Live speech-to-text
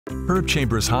Herb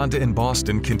Chambers Honda in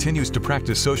Boston continues to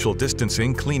practice social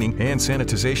distancing, cleaning, and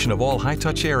sanitization of all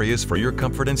high-touch areas for your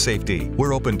comfort and safety.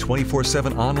 We're open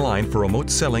 24/7 online for remote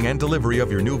selling and delivery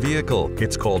of your new vehicle.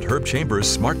 It's called Herb Chambers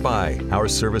Smart Buy. Our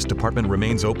service department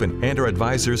remains open, and our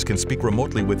advisors can speak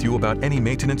remotely with you about any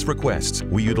maintenance requests.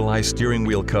 We utilize steering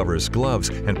wheel covers, gloves,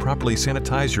 and properly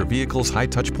sanitize your vehicle's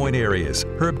high-touch point areas.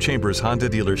 Herb Chambers Honda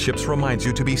dealerships reminds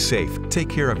you to be safe. Take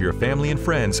care of your family and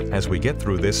friends as we get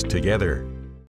through this together.